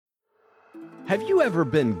Have you ever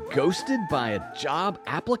been ghosted by a job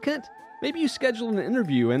applicant? Maybe you scheduled an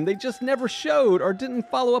interview and they just never showed or didn't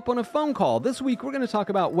follow up on a phone call. This week, we're going to talk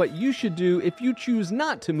about what you should do if you choose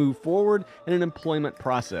not to move forward in an employment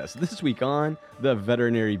process. This week on The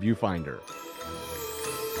Veterinary Viewfinder.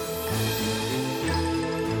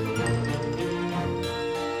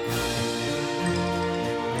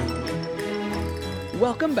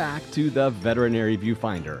 Welcome back to The Veterinary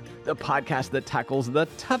Viewfinder, the podcast that tackles the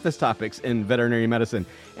toughest topics in veterinary medicine.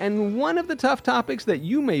 And one of the tough topics that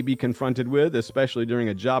you may be confronted with, especially during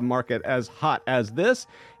a job market as hot as this,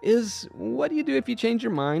 is what do you do if you change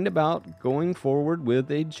your mind about going forward with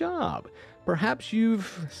a job? Perhaps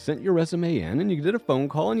you've sent your resume in and you did a phone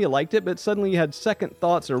call and you liked it, but suddenly you had second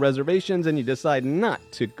thoughts or reservations and you decide not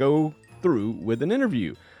to go through with an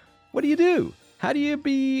interview. What do you do? How do you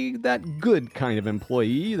be that good kind of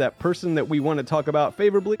employee, that person that we want to talk about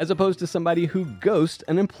favorably, as opposed to somebody who ghosts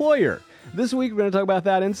an employer? This week, we're going to talk about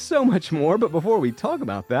that and so much more. But before we talk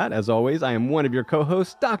about that, as always, I am one of your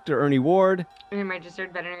co-hosts, Dr. Ernie Ward. And I'm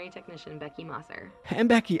registered veterinary technician, Becky Mosser. And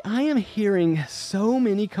Becky, I am hearing so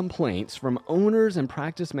many complaints from owners and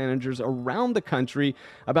practice managers around the country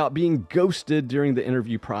about being ghosted during the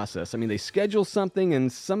interview process. I mean, they schedule something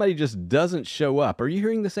and somebody just doesn't show up. Are you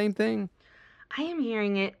hearing the same thing? I am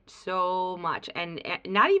hearing it so much, and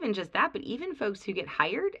not even just that, but even folks who get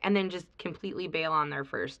hired and then just completely bail on their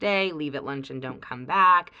first day, leave at lunch and don't come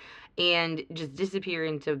back, and just disappear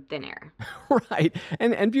into thin air. Right.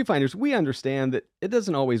 And viewfinders, we understand that it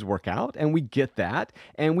doesn't always work out, and we get that.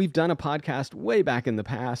 And we've done a podcast way back in the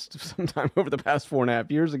past, sometime over the past 4.5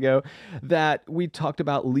 years ago, that we talked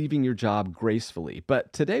about leaving your job gracefully.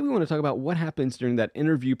 But today we want to talk about what happens during that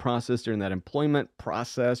interview process, during that employment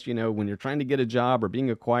process, when you're trying to get a job or being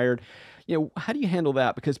acquired. How do you handle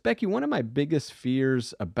that? Because Becky, one of my biggest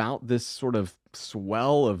fears about this sort of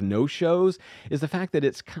swell of no-shows is the fact that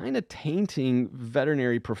it's kind of tainting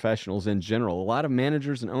veterinary professionals in general. A lot of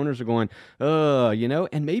managers and owners are going,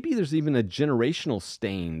 and maybe there's even a generational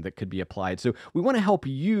stain that could be applied. So we want to help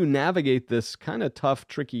you navigate this kind of tough,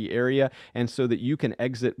 tricky area, and so that you can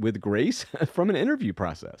exit with grace from an interview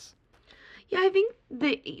process. Yeah, I think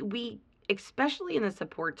that we, especially in the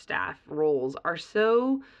support staff roles, are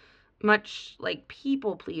so much like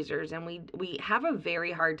people pleasers, and we have a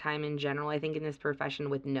very hard time in general, I think, in this profession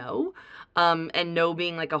with no, and no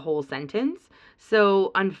being like a whole sentence. So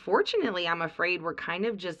unfortunately, I'm afraid we're kind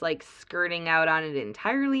of just like skirting out on it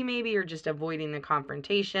entirely, maybe, or just avoiding the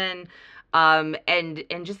confrontation, and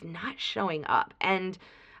just not showing up. And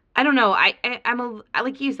I don't know.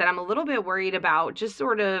 Like you said, I'm a little bit worried about just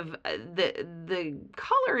sort of the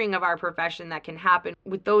coloring of our profession that can happen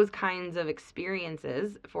with those kinds of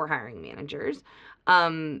experiences for hiring managers.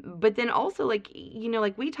 But then also, like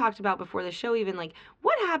we talked about before the show, even like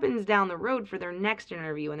what happens down the road for their next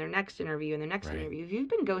interview and their next interview and their next interview. If you've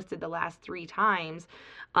been ghosted the last 3 times,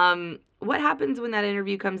 what happens when that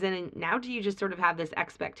interview comes in, and now do you just sort of have this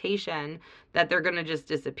expectation that they're going to just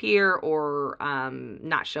disappear or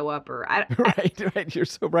not show up? Right. You're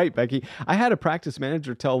so right, Becky. I had a practice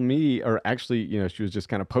manager tell me, or actually, she was just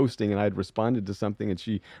kind of posting and I'd responded to something and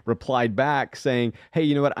she replied back saying, hey,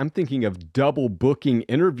 you know what? I'm thinking of double booking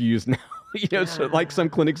interviews now. So like some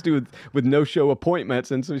clinics do with no-show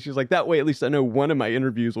appointments. And so she's like, that way, at least I know one of my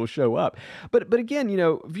interviews will show up. But again,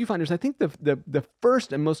 viewfinders, I think the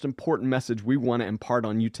first and most important message we want to impart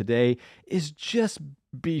on you today is just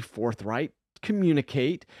be forthright.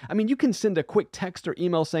 Communicate. I mean, you can send a quick text or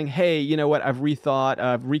email saying, hey, you know what, I've rethought,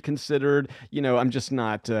 I've reconsidered, I'm just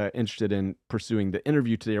not interested in pursuing the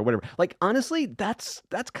interview today or whatever. Like, honestly, that's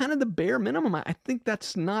kind of the bare minimum. I think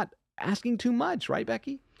that's not asking too much, right,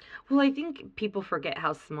 Becky? Well, I think people forget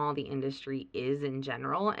how small the industry is in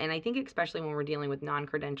general. And I think especially when we're dealing with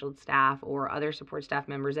non-credentialed staff or other support staff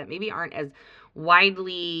members that maybe aren't as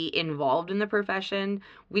widely involved in the profession,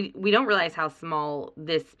 we don't realize how small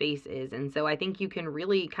this space is. And so I think you can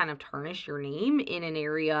really kind of tarnish your name in an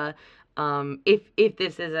area if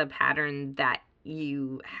this is a pattern that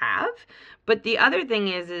you have. But the other thing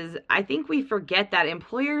is I think we forget that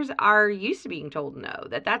employers are used to being told no,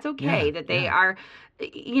 that's okay, that they are,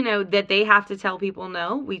 that they have to tell people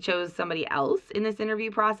no, we chose somebody else in this interview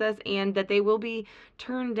process, and that they will be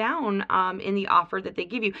turned down in the offer that they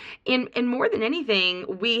give you. And more than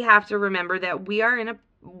anything, we have to remember that we are in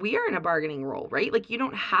a bargaining role, right? Like, you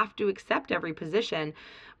don't have to accept every position,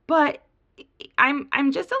 but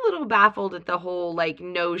I'm just a little baffled at the whole like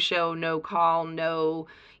no show, no call, no,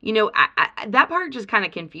 that part just kind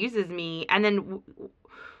of confuses me. And then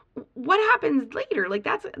what happens later? Like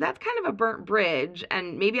that's kind of a burnt bridge,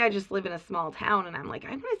 and maybe I just live in a small town and I'm like,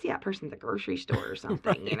 I'm gonna see that person at the grocery store or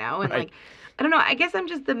something, Right, and right. like I don't know, I guess I'm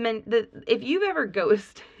just the if you've ever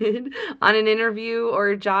ghosted on an interview or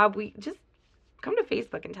a job, we just come to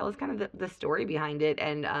Facebook and tell us kind of the story behind it,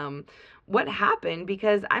 and what happened,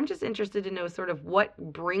 because I'm just interested to know sort of what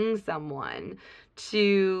brings someone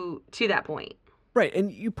to that point. Right,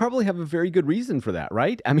 and you probably have a very good reason for that,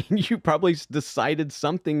 right? I mean, you probably decided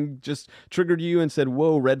something just triggered you and said,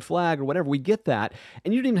 "Whoa, red flag," or whatever. We get that,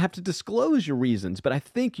 and you didn't even have to disclose your reasons. But I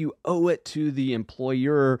think you owe it to the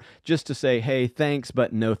employer just to say, "Hey, thanks,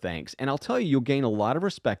 but no thanks." And I'll tell you, you'll gain a lot of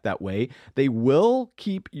respect that way. They will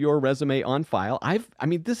keep your resume on file. I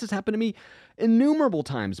mean, this has happened to me innumerable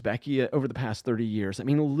times, Becky, over the past 30 years. I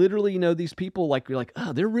mean, literally, these people, like, you're like,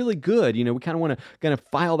 oh, they're really good. We kind of want to kind of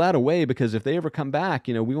file that away because if they ever come back,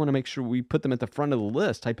 we want to make sure we put them at the front of the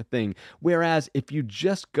list type of thing. Whereas if you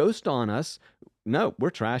just ghost on us, no,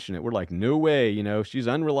 we're trashing it. We're like, no way, she's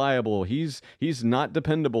unreliable. He's not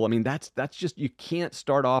dependable. I mean, that's just, you can't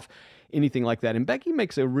start off anything like that. And Becky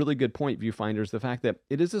makes a really good point, viewfinders, the fact that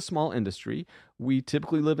it is a small industry. We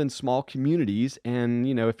typically live in small communities. And,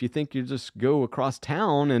 if you think you just go across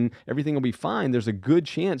town and everything will be fine, there's a good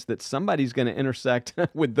chance that somebody's going to intersect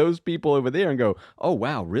with those people over there and go, oh,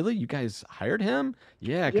 wow, really? You guys hired him?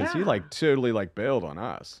 Yeah, because he Yeah. like totally like bailed on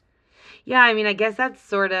us. Yeah, I mean, I guess that's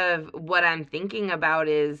sort of what I'm thinking about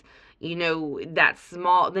is, that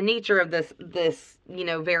small, the nature of this,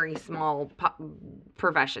 very small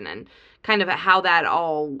profession, and kind of how that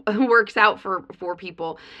all works out for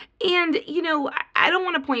people. And, I don't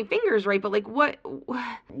want to point fingers, right? But like, what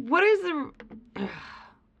is the,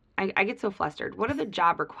 I get so flustered. What are the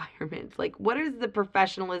job requirements? Like, what is the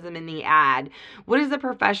professionalism in the ad? What is the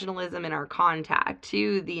professionalism in our contact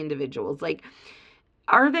to the individuals? Like,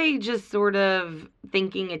 are they just sort of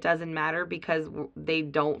thinking it doesn't matter because they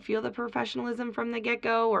don't feel the professionalism from the get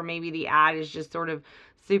go? Or maybe the ad is just sort of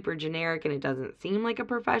super generic and it doesn't seem like a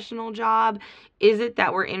professional job? Is it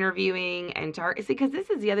that we're interviewing and target? Because this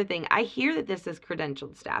is the other thing. I hear that this is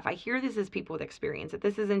credentialed staff. I hear this is people with experience, that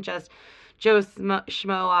this isn't just Joe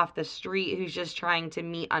Schmo off the street who's just trying to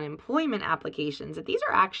meet unemployment applications, that these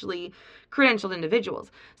are actually credentialed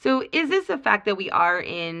individuals. So is this a fact that we are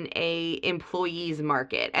in a employees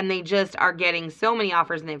market and they just are getting so many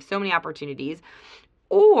offers and they have so many opportunities?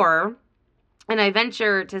 Or, and I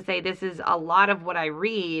venture to say this is a lot of what I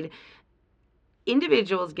read,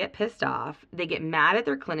 individuals get pissed off, they get mad at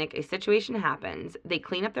their clinic, a situation happens, they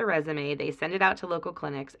clean up their resume, they send it out to local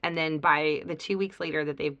clinics, and then by the 2 weeks later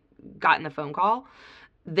that they've gotten the phone call,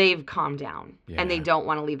 they've calmed down and they Yeah. don't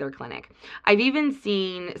want to leave their clinic. I've even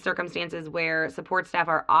seen circumstances where support staff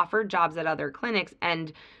are offered jobs at other clinics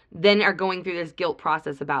and then are going through this guilt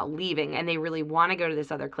process about leaving, and they really want to go to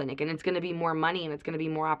this other clinic and it's going to be more money and it's going to be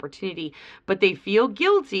more opportunity, but they feel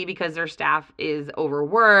guilty because their staff is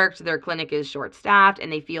overworked, their clinic is short staffed,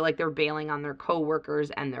 and they feel like they're bailing on their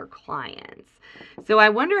coworkers and their clients. So I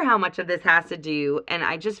wonder how much of this has to do, and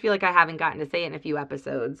I just feel like I haven't gotten to say it in a few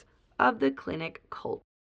episodes, of the clinic culture.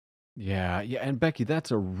 Yeah, yeah, and Becky,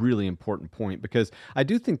 that's a really important point because I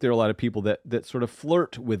do think there are a lot of people that sort of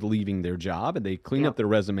flirt with leaving their job and they clean up Yep. their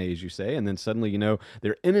resume, as you say, and then suddenly,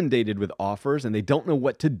 they're inundated with offers and they don't know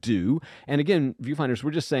what to do. And again, viewfinders,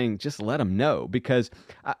 we're just saying, just let them know because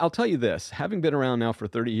I'll tell you this: having been around now for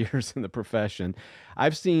 30 years in the profession,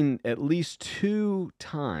 I've seen at least two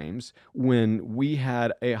times when we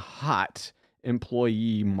had a hot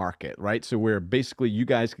employee market, right? So where basically you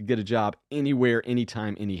guys could get a job anywhere,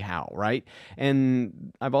 anytime, anyhow, right?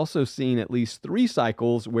 And I've also seen at least three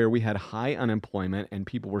cycles where we had high unemployment and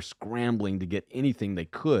people were scrambling to get anything they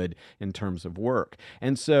could in terms of work.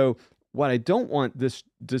 And so what I don't want this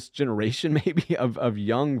generation maybe of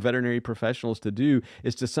young veterinary professionals to do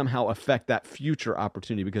is to somehow affect that future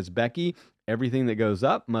opportunity because Becky, everything that goes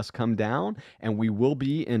up must come down and we will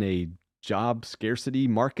be in a job scarcity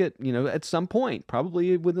market, at some point,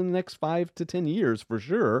 probably within the next 5 to 10 years for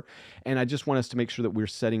sure. And I just want us to make sure that we're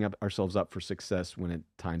setting up ourselves up for success when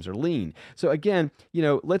times are lean. So again,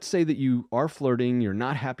 let's say that you are flirting, you're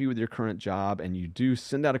not happy with your current job, and you do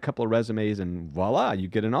send out a couple of resumes, and voila, you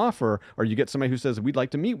get an offer, or you get somebody who says, we'd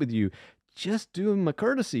like to meet with you. Just do them a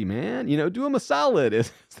courtesy, man. Do them a solid,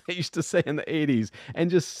 as they used to say in the 80s, and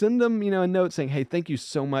just send them, a note saying, hey, thank you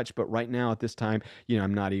so much, but right now at this time,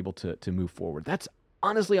 I'm not able to move forward. That's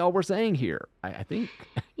honestly all we're saying here. I think.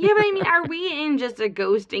 Yeah, but I mean, are we in just a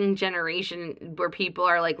ghosting generation where people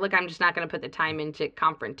are like, look, I'm just not going to put the time into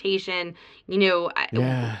confrontation? You know,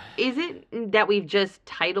 Yeah. is it that we've just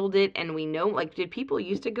titled it and we know, like, did people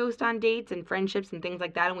used to ghost on dates and friendships and things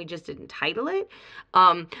like that and we just didn't title it?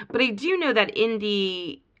 But I do know that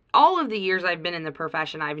in all of the years I've been in the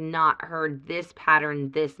profession, I've not heard this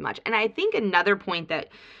pattern this much. And I think another point that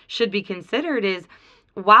should be considered is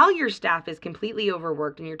while your staff is completely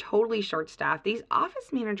overworked and you're totally short staffed, these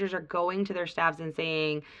office managers are going to their staffs and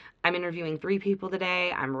saying, I'm interviewing 3 people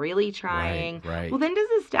today. I'm really Right. trying. Well, Right. then does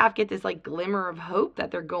the staff get this like glimmer of hope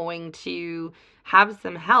that they're going to have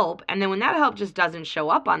some help? And then when that help just doesn't show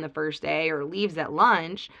up on the first day or leaves at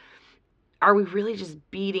lunch, are we really just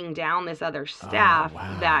beating down this other Oh staff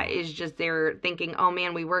that wow. is just there thinking, oh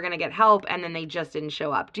man, we were going to get help and then they just didn't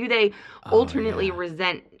show up? Do they Oh alternately yeah.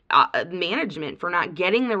 resent management for not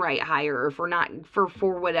getting the right hire or for not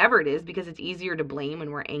for whatever it is because it's easier to blame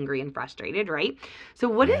when we're angry and frustrated, right? So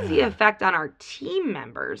what is the Yeah. effect on our team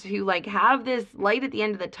members who like have this light at the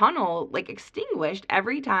end of the tunnel like extinguished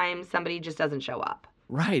every time somebody just doesn't show up?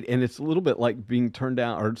 Right, and it's a little bit like being turned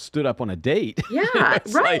down or stood up on a date. Yeah,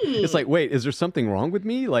 It's like, right. wait, is there something wrong with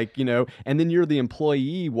me? Like, and then you're the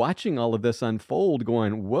employee watching all of this unfold,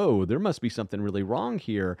 going, "Whoa, there must be something really wrong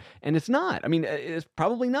here," and it's not. I mean, it's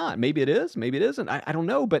probably not. Maybe it is. Maybe it isn't. I don't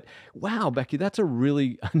know. But wow, Becky, that's a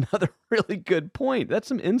really another really good point. That's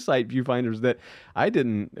some insight, viewfinders, that I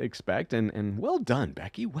didn't expect, and well done,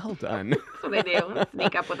 Becky. Well done. That's what I do.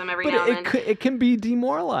 Sneak up with them every But now it, and it then. could it can be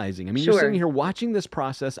demoralizing. I mean, you're sitting Sure. here watching this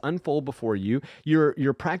process unfold before you.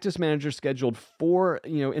 Your practice manager scheduled 4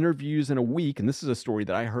 interviews in a week, and this is a story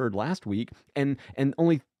that I heard last week, and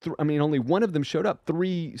only one of them showed up.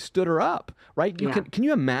 3 stood her up, right? You Yeah. can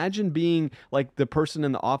you imagine being like the person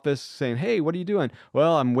in the office saying, "Hey, what are you doing?"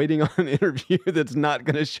 "Well, I'm waiting on an interview that's not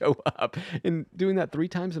going to show up," and doing that 3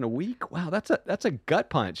 times in a week. Wow, that's a gut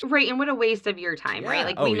punch. Right, and what a waste of your time, right? Yeah.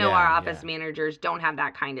 Like we Oh know our yeah. office Yeah. managers don't have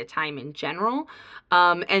that kind of time in general.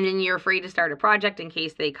 And then you're afraid to start a project in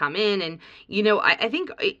case they come in. And, I think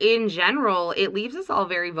in general, it leaves us all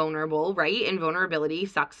very vulnerable, right? And vulnerability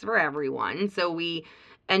sucks for everyone. So we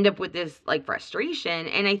end up with this like frustration.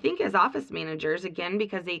 And I think as office managers, again,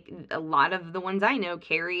 because a lot of the ones I know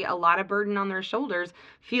carry a lot of burden on their shoulders,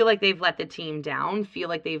 feel like they've let the team down, feel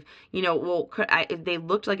like they've well, they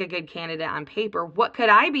looked like a good candidate on paper. What could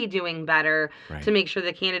I be doing better to Right. make sure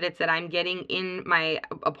the candidates that I'm getting in my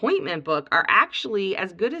appointment book are actually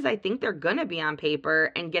as good as I think they're going to be on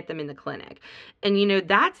paper and get them in the clinic? And,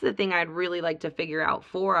 that's the thing I'd really like to figure out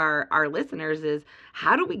for our listeners is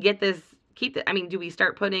how do we get this? I mean, do we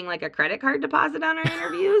start putting like a credit card deposit on our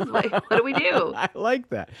interviews? Like, what do we do? I like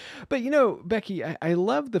that. But Becky, I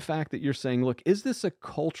love the fact that you're saying, look, is this a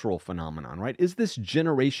cultural phenomenon, right? Is this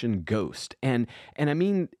generation ghost? And I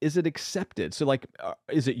mean, is it accepted? So like,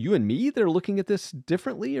 is it you and me that are looking at this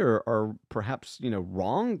differently or perhaps,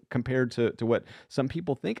 wrong compared to what some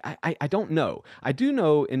people think? I don't know. I do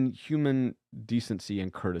know in human decency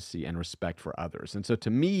and courtesy and respect for others. And so to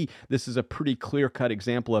me, this is a pretty clear-cut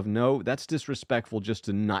example of no, that's disrespectful just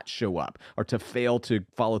to not show up or to fail to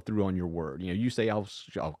follow through on your word. You say I'll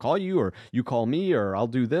call you or you call me or I'll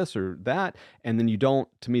do this or that and then you don't.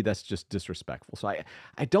 To me, that's just disrespectful. So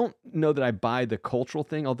I don't know that I buy the cultural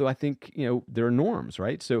thing, although I think, there are norms,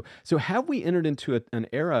 right? So have we entered into an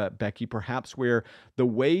era, Becky, perhaps where the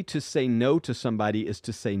way to say no to somebody is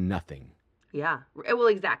to say nothing? Yeah. Well,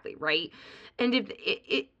 exactly, right? And if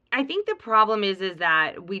I think the problem is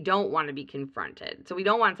that we don't want to be confronted. So we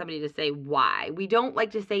don't want somebody to say why. We don't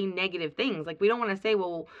like to say negative things. Like we don't want to say,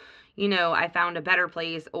 well, I found a better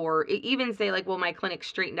place, or even say like, well, my clinic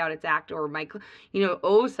straightened out its act, or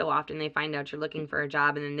oh, so often they find out you're looking for a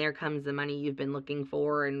job, and then there comes the money you've been looking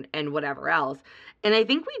for, and whatever else. And I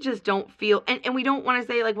think we just don't feel, and we don't want to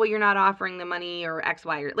say like, well, you're not offering the money or X,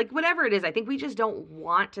 Y, or like whatever it is. I think we just don't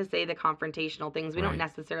want to say the confrontational things. We don't Right.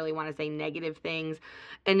 necessarily want to say negative things.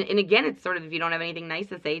 And again, it's sort of if you don't have anything nice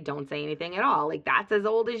to say, don't say anything at all. Like that's as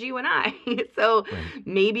old as you and I. So Right.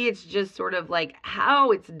 maybe it's just sort of like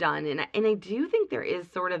how it's done. And I do think there is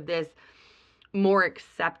sort of this more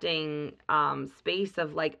accepting space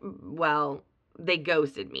of like, well, they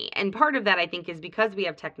ghosted me. And part of that, I think, is because we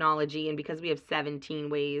have technology and because we have 17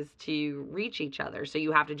 ways to reach each other. So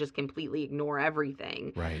you have to just completely ignore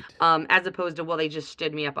everything, Right. as opposed to, well, they just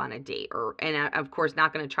stood me up on a date, and of course,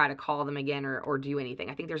 not going to try to call them again or do anything.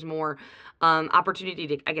 I think there's more opportunity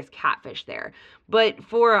to, I guess, catfish there. But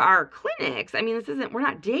for our clinics, I mean, we're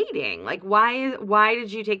not dating. Like, why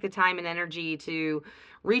did you take the time and energy to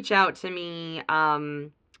reach out to me?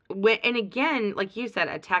 And again, like you said,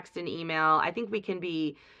 a text and email, I think we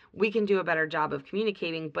can do a better job of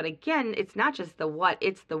communicating. But again, it's not just the what,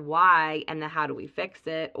 it's the why and the how do we fix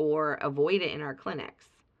it or avoid it in our clinics.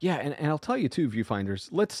 Yeah, and I'll tell you too, viewfinders,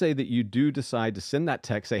 let's say that you do decide to send that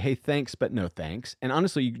text, say, hey, thanks, but no thanks. And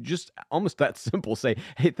honestly, you just almost that simple say,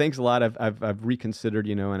 hey, thanks a lot. I've reconsidered,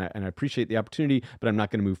 and I appreciate the opportunity, but I'm not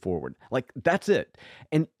going to move forward. Like, that's it.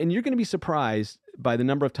 And you're going to be surprised by the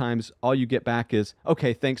number of times all you get back is,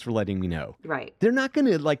 okay, thanks for letting me know. Right. They're not going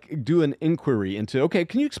to like do an inquiry into, okay,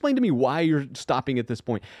 can you explain to me why you're stopping at this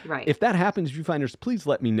point? Right. If that happens, viewfinders, please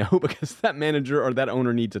let me know, because that manager or that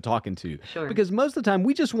owner needs a talking to. Sure. Because most of the time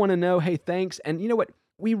we just want to know, hey, thanks. And you know what?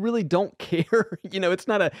 We really don't care. It's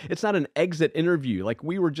not an exit interview. Like,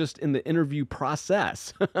 we were just in the interview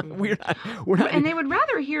process. We're not. And they would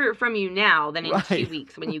rather hear it from you now than in Right. 2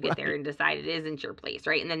 weeks when you get there and decide it isn't your place,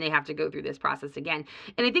 right? And then they have to go through this process again.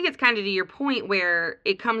 And I think it's kind of to your point where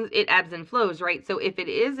it ebbs and flows, right? So if it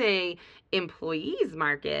is a employees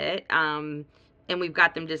market, and we've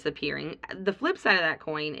got them disappearing. The flip side of that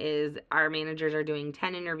coin is our managers are doing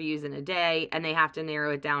 10 interviews in a day and they have to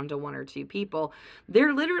narrow it down to 1 or 2 people.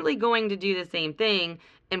 They're literally going to do the same thing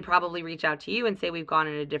and probably reach out to you and say we've gone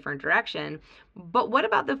in a different direction. But what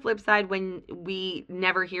about the flip side when we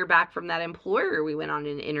never hear back from that employer we went on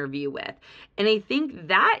an interview with? And I think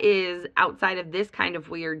that is, outside of this kind of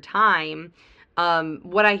weird time,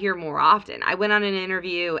 what I hear more often. I went on an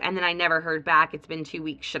interview and then I never heard back. It's been 2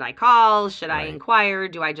 weeks. Should I call? Should I inquire?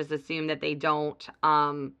 Do I just assume that they don't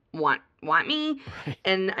want me? Right.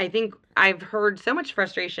 And I think I've heard so much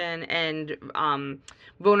frustration and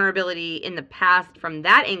vulnerability in the past from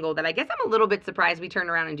that angle that I guess I'm a little bit surprised we turn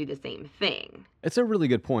around and do the same thing. It's a really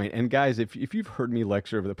good point. And guys, if you've heard me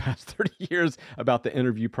lecture over the past 30 years about the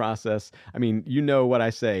interview process, I mean, you know what I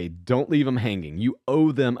say, don't leave them hanging. You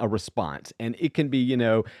owe them a response. And it can be,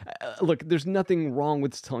 look, there's nothing wrong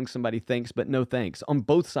with telling somebody thanks, but no thanks on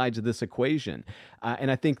both sides of this equation. And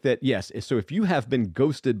I think that, yes, so if you have been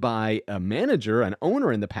ghosted by a manager, an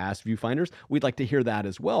owner in the past, viewfinders, we'd like to hear that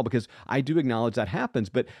as well, because I do acknowledge that happens.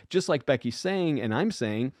 But just like Becky's saying, and I'm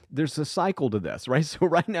saying, there's a cycle to this, right? So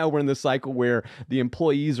right now we're in the cycle where the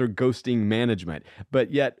employees are ghosting management, but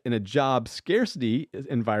yet in a job scarcity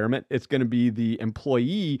environment, it's going to be the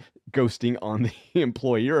employee ghosting on the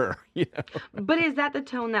employer. But is that the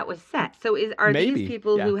tone that was set? So are Maybe, these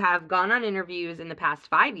people yeah. who have gone on interviews in the past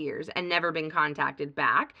 5 years and never been contacted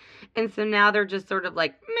back, and so now they're just sort of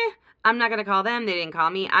like, meh, I'm not going to call them. They didn't call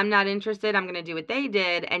me. I'm not interested. I'm going to do what they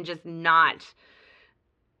did and just not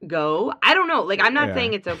go. I don't know. Like, I'm not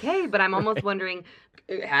saying it's okay, but I'm almost wondering,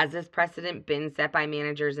 has this precedent been set by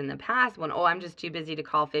managers in the past when, I'm just too busy to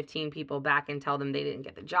call 15 people back and tell them they didn't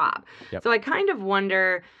get the job? Yep. So I kind of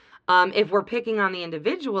wonder if we're picking on the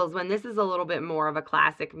individuals when this is a little bit more of a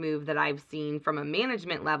classic move that I've seen from a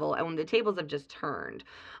management level and when the tables have just turned,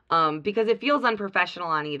 because it feels unprofessional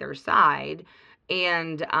on either side.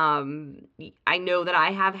 And I know that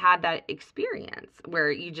I have had that experience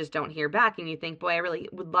where you just don't hear back and you think, boy, I really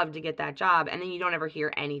would love to get that job. And then you don't ever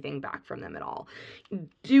hear anything back from them at all.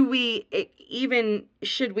 Should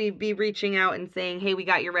we be reaching out and saying, hey, we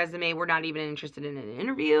got your resume, we're not even interested in an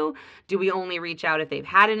interview? Do we only reach out if they've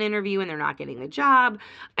had an interview and they're not getting the job?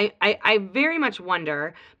 I very much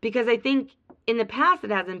wonder, because I think in the past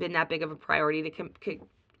it hasn't been that big of a priority to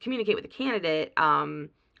communicate with a candidate.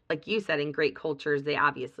 Like you said, in great cultures, they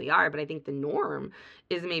obviously are, but I think the norm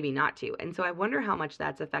is maybe not to. And so I wonder how much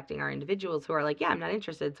that's affecting our individuals who are like, yeah, I'm not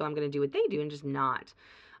interested, so I'm going to do what they do and just not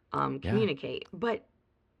communicate. But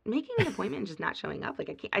making an appointment and just not showing up,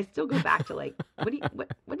 like I still go back to like,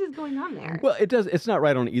 what is going on there? Well, it's not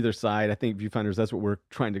right on either side. I think viewfinders, that's what we're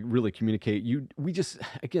trying to really communicate. We just,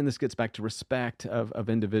 again, this gets back to respect of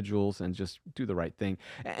individuals and just do the right thing.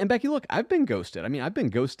 And Becky, look, I've been ghosted. I mean, I've been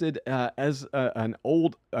ghosted as an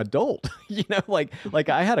old adult, like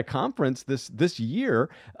I had a conference this year,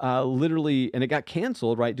 literally, and it got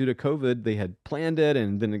canceled, right? Due to COVID. They had planned it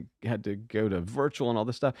and then it had to go to virtual and all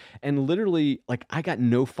this stuff. And literally, like, I got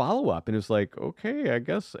no follow-up, and it was like, okay, I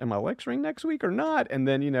guess, am I lecturing next week or not? And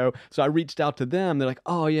then, so I reached out to them. They're like,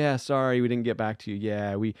 oh yeah, sorry, we didn't get back to you.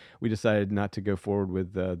 Yeah, we decided not to go forward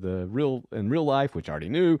with the real life, which I already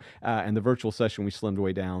knew, and the virtual session we slimmed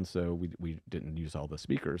way down, so we didn't use all the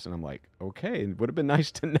speakers. And I'm like, okay, it would have been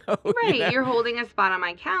nice to know. Right, you're holding a spot on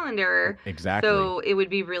my calendar. Exactly. So it would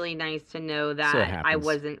be really nice to know that I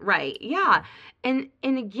wasn't right. Yeah. And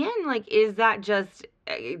again, like, is that just,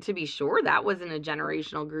 to be sure, that wasn't a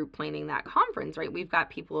generational group planning that conference, right? We've got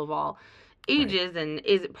people of all ages, right. And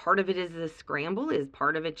is part of it is the scramble? Is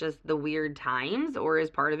part of it just the weird times? Or is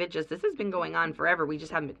part of it just, this has been going on forever, we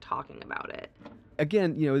just haven't been talking about it?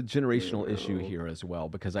 again, generational issue Ew. here as well,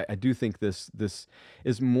 because I do think this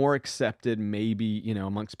is more accepted, maybe,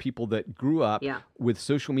 amongst people that grew up Yeah, with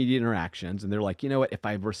social media interactions, and they're like, you know what, if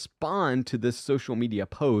I respond to this social media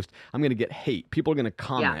post, I'm going to get hate. People are going to yeah,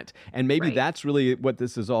 comment, and maybe right. that's really what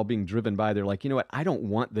this is all being driven by. They're like, you know what, I don't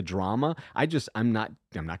want the drama. I'm not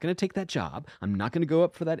going to take that job. I'm not going to go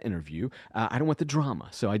up for that interview. I don't want the drama,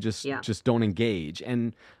 so I Yeah. just don't engage.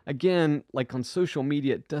 And again, like on social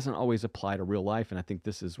media, it doesn't always apply to real life, and I think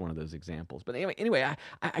this is one of those examples. But anyway,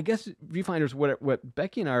 I guess viewfinders, what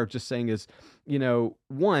Becky and I are just saying is,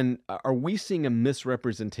 one, are we seeing a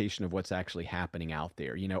misrepresentation of what's actually happening out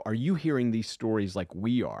there? Are you hearing these stories like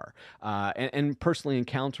we are, and personally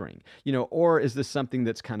encountering? Or is this something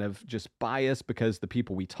that's kind of just biased because the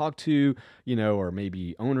people we talk to, or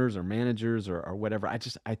maybe owners or managers or whatever?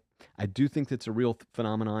 I do think that's a real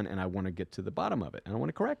phenomenon, and I want to get to the bottom of it, and I want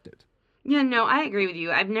to correct it. Yeah, no, I agree with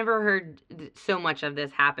you. I've never heard so much of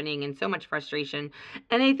this happening and so much frustration.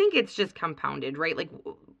 And I think it's just compounded, right? Like,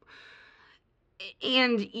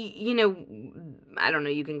 and I don't know,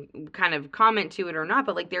 you can kind of comment to it or not,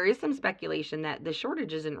 but like there is some speculation that the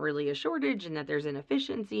shortage isn't really a shortage and that there's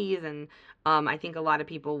inefficiencies. And I think a lot of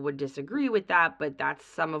people would disagree with that, but that's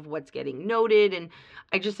some of what's getting noted. And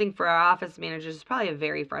I just think for our office managers, it's probably a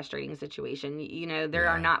very frustrating situation. There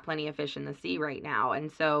are Yeah. not plenty of fish in the sea right now.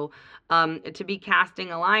 And so to be casting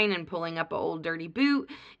a line and pulling up an old dirty boot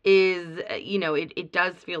is, it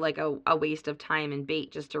does feel like a waste of time and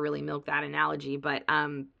bait, just to really milk that analogy. But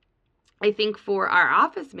I think for our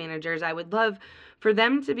office managers, I would love for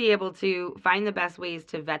them to be able to find the best ways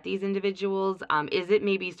to vet these individuals. Is it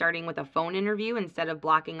maybe starting with a phone interview instead of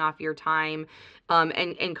blocking off your time,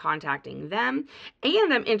 and contacting them?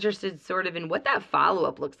 And I'm interested sort of in what that follow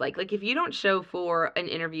up looks like. Like if you don't show for an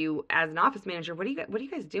interview as an office manager, what are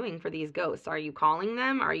you guys doing for these ghosts? Are you calling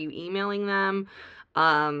them? Are you emailing them?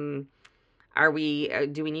 Um,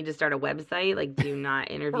 do we need to start a website like Right.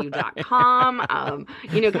 donotinterview.com?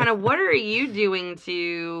 Kind of what are you doing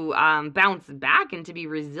to bounce back and to be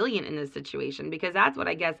resilient in this situation? Because that's what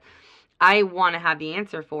I guess I want to have the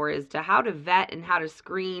answer for, is to how to vet and how to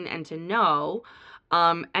screen and to know.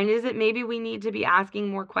 And is it maybe we need to be asking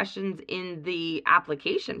more questions in the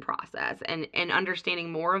application process and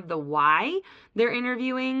understanding more of the why they're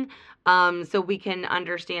interviewing, so we can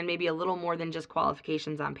understand maybe a little more than just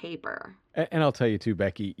qualifications on paper. And I'll tell you too,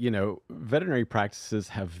 Becky, veterinary practices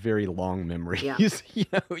have very long Yeah. memories. You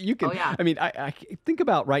Oh, can, yeah. I mean, I think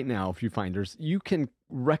about right now, if you finders, you can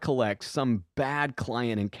recollect some bad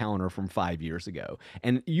client encounter from 5 years ago.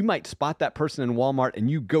 And you might spot that person in Walmart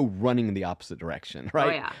and you go running in the opposite direction, Oh,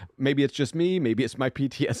 right? yeah. Maybe it's just me, maybe it's my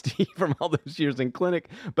PTSD from all those years in clinic.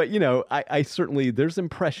 But I certainly, there's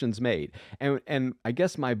impressions made. And I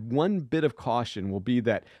guess my one bit of caution will be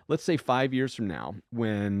that, let's say 5 years from now,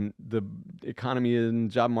 when the economy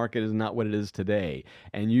and job market is not what it is today,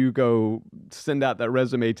 and you go send out that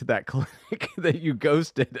resume to that clinic that you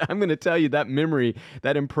ghosted, I'm going to tell you that memory,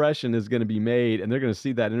 that impression is going to be made, and they're going to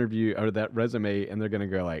see that interview or that resume, and they're going to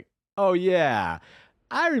go like, oh yeah,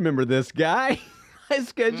 I remember this guy. I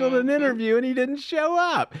scheduled an Mm-hmm. interview and he didn't show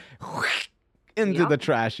up. Into the Yep.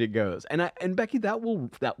 trash it goes. And Becky, that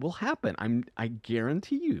will happen. I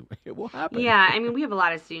guarantee you it will happen. Yeah, I mean, we have a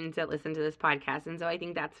lot of students that listen to this podcast, and so I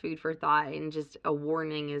think that's food for thought and just a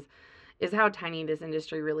warning is how tiny this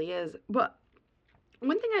industry really is. But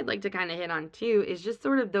one thing I'd like to kind of hit on too is just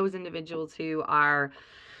sort of those individuals who are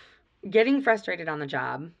getting frustrated on the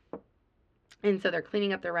job. And so they're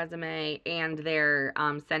cleaning up their resume and they're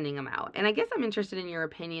sending them out. And I guess I'm interested in your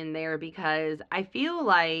opinion there, because I feel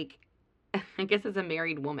like, I guess as a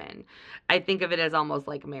married woman, I think of it as almost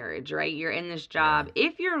like marriage, right? You're in this Yeah. job.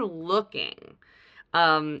 If you're looking,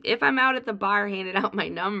 if I'm out at the bar handing out my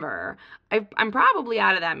number, I'm probably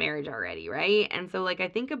out of that marriage already, right? And so, like, I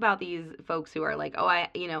think about these folks who are like, oh,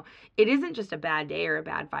 it isn't just a bad day or a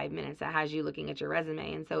bad 5 minutes that has you looking at your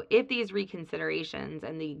resume. And so, if these reconsiderations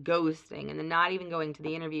and the ghosting and the not even going to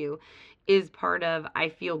the interview is part of, I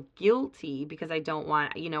feel guilty because I don't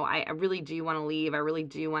want, I really do want to leave. I really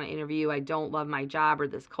do want to interview. I don't love my job or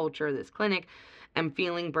this culture or this clinic. I'm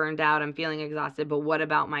feeling burned out, I'm feeling exhausted, but what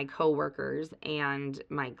about my coworkers and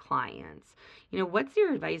my clients? What's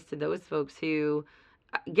your advice to those folks who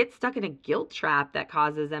get stuck in a guilt trap that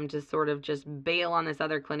causes them to sort of just bail on this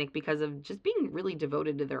other clinic because of just being really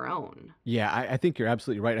devoted to their own. Yeah, I think you're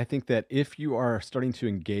absolutely right. I think that if you are starting to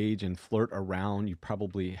engage and flirt around, you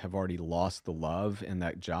probably have already lost the love in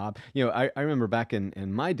that job. I remember back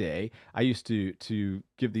in my day, I used to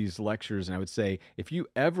give these lectures, and I would say, if you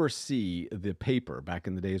ever see the paper back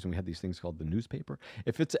in the days when we had these things called the newspaper,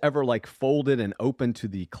 if it's ever like folded and open to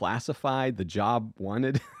the classified, the job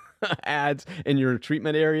wanted ads in your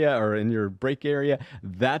treatment area or in your break area,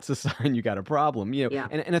 that's a sign you got a problem. Yeah.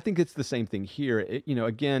 And I think it's the same thing here.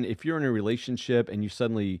 Again, if you're in a relationship and you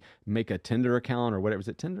suddenly make a Tinder account or whatever, is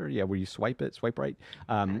it Tinder? Yeah, where you swipe right.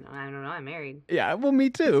 I don't know. I'm married. Yeah, well,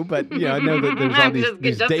 me too. But I know that there's all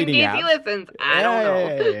these just dating in case apps. he listens. I don't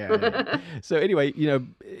know. Yeah. So anyway,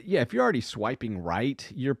 yeah, if you're already swiping right,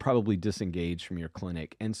 you're probably disengaged from your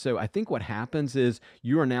clinic. And so I think what happens is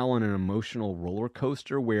you are now on an emotional roller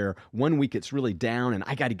coaster where 1 week it's really down and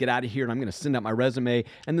I got to get out of here and I'm going to send out my resume.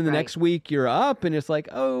 And then the next week you're up and it's like,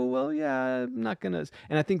 oh, well, yeah, I'm not going to.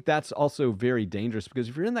 And I think that's also very dangerous because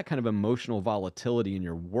if you're in that kind of emotional volatility in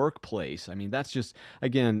your workplace, I mean, that's just,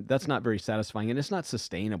 again, that's not very satisfying and it's not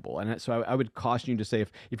sustainable. And so I would caution you to say,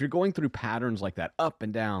 if you're going through patterns like that, up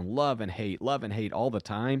and down, love and hate all the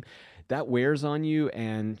time, that wears on you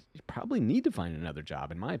and you probably need to find another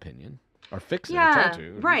job, in my opinion. Or fix it, or try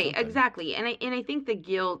to. Right, exactly. And I think the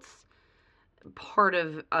guilt part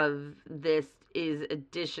of this is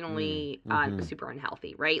additionally super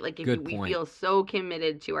unhealthy, right? Like if we feel so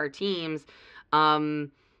committed to our teams,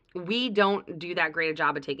 we don't do that great a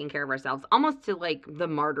job of taking care of ourselves, almost to like the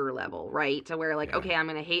martyr level, right? To where like, okay, I'm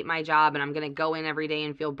going to hate my job and I'm going to go in every day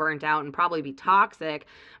and feel burnt out and probably be toxic,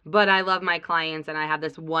 but I love my clients and I have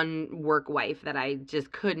this one work wife that I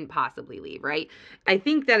just couldn't possibly leave, right? I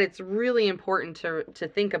think that it's really important to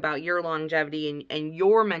think about your longevity and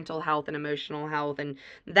your mental health and emotional health and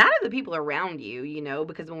that of the people around you,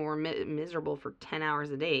 because when we're miserable for 10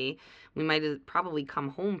 hours a day, we might probably come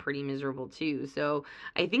home pretty miserable too. So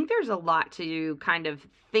I think there's a lot to kind of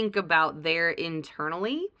think about there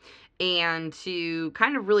internally and to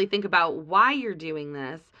kind of really think about why you're doing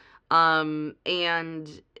this. And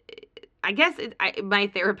I guess my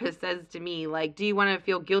therapist says to me, like, do you want to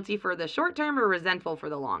feel guilty for the short term or resentful for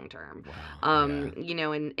the long term? Wow.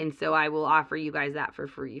 And so I will offer you guys that for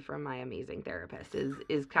free from my amazing therapist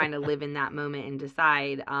is kind of live in that moment and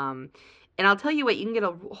decide. And I'll tell you what, you can get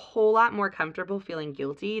a whole lot more comfortable feeling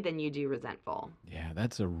guilty than you do resentful. Yeah,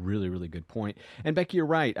 that's a really, really good point. And Becky, you're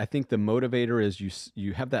right. I think the motivator is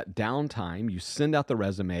you have that downtime, you send out the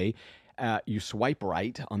resume, you swipe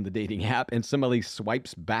right on the dating app, and somebody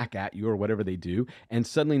swipes back at you or whatever they do, and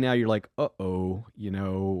suddenly now you're like, uh-oh,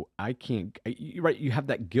 I can't. Right? You have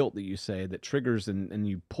that guilt that you say that triggers, and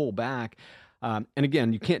you pull back. And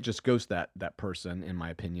again, you can't just ghost that person, in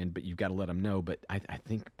my opinion, but you've got to let them know. But I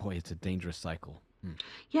think, boy, it's a dangerous cycle.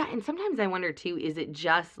 Yeah, and sometimes I wonder too, is it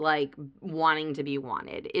just like wanting to be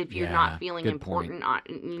wanted? If you're not feeling important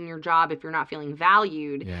in your job, if you're not feeling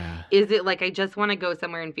valued, is it like I just want to go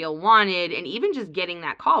somewhere and feel wanted? And even just getting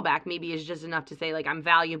that call back maybe is just enough to say like I'm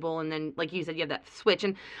valuable. And then like you said, you have that switch.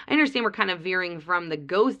 And I understand we're kind of veering from the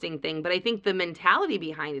ghosting thing, but I think the mentality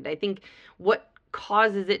behind it, I think what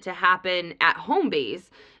causes it to happen at home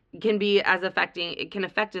base can be it can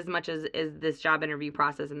affect as much as this job interview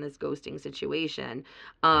process and this ghosting situation.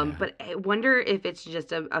 But I wonder if it's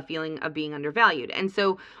just a feeling of being undervalued. And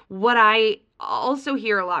so what I also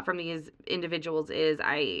hear a lot from these individuals is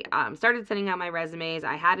I started sending out my resumes.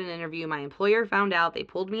 I had an interview. My employer found out. They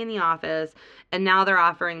pulled me in the office. And now they're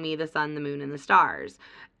offering me the sun, the moon, and the stars.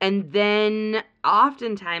 And then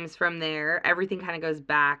oftentimes from there, everything kind of goes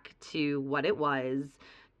back to what it was.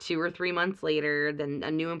 2 or 3 months later, then a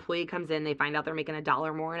new employee comes in, they find out they're making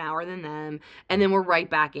 $1 more an hour than them, and then we're right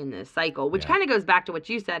back in this cycle, which kind of goes back to what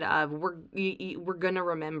you said of we're going to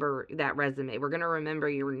remember that resume. We're going to remember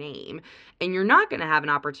your name, and you're not going to have an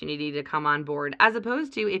opportunity to come on board, as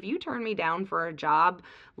opposed to if you turn me down for a job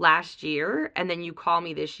last year and then you call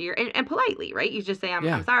me this year and politely, right? You just say,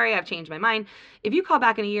 I'm sorry, I've changed my mind. If you call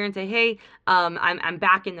back in a year and say, hey, I'm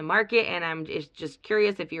back in the market and I'm just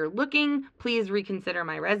curious if you're looking, please reconsider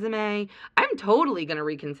my resume. I'm totally going to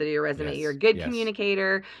reconsider your resume. You're a good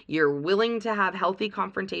communicator. You're willing to have healthy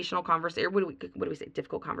confrontational conversation. What do we say?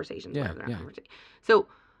 Difficult conversations. So,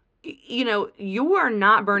 you are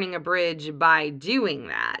not burning a bridge by doing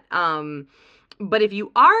that. But if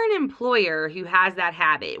you are an employer who has that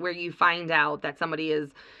habit where you find out that somebody is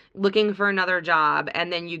looking for another job,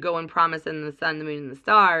 and then you go and promise them the sun, the moon, and the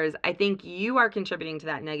stars, I think you are contributing to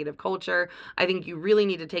that negative culture. I think you really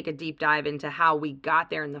need to take a deep dive into how we got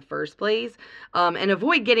there in the first place, and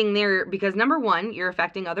avoid getting there, because number one, you're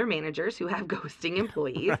affecting other managers who have ghosting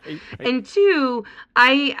employees. Right. And two,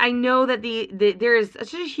 I know that there is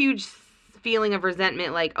such a huge feeling of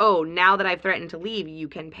resentment, like, oh, now that I've threatened to leave, you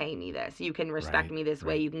can pay me this, you can respect Right. me this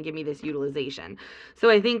way, Right. you can give me this utilization. So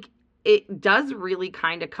I think it does really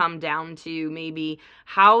kind of come down to maybe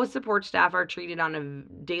how support staff are treated on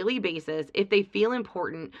a daily basis, if they feel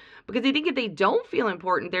important. Because I think if they don't feel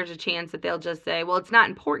important, there's a chance that they'll just say, well, it's not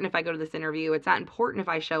important if I go to this interview, it's not important if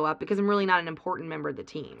I show up, because I'm really not an important member of the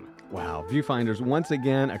team. Wow. Viewfinders, once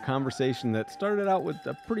again, a conversation that started out with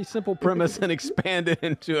a pretty simple premise and expanded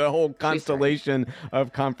into a whole constellation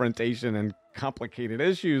of confrontation and complicated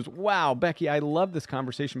issues. Wow, Becky, I love this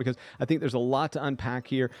conversation because I think there's a lot to unpack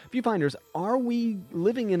here. Viewfinders, are we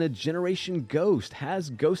living in a generation ghost?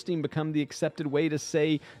 Has ghosting become the accepted way to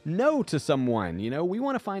say no to someone? You know, we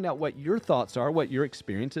want to find out what your thoughts are, what your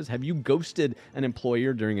experience is. Have you ghosted an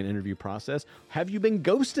employer during an interview process? Have you been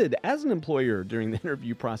ghosted as an employer during the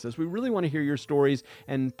interview process? We really want to hear your stories,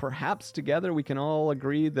 and perhaps together we can all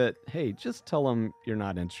agree that, hey, just tell them you're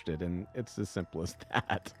not interested, and it's as simple as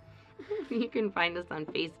that. You can find us on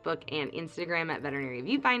Facebook and Instagram at Veterinary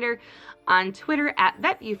Viewfinder, on Twitter at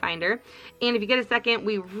Vet Viewfinder. And if you get a second,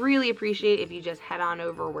 we really appreciate if you just head on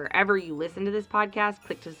over wherever you listen to this podcast,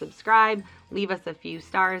 click to subscribe, leave us a few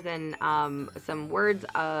stars and some words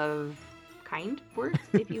of kind words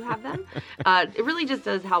if you have them. It really just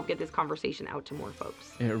does help get this conversation out to more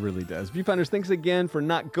folks. It really does. Viewfinders, thanks again for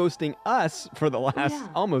not ghosting us for the last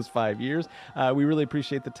almost 5 years. We really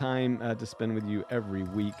appreciate the time to spend with you every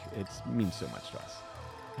week. It means so much to us.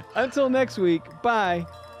 Until next week, bye.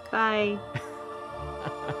 Bye.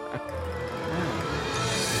 All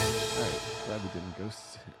right. Glad we didn't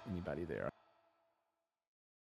ghost anybody there.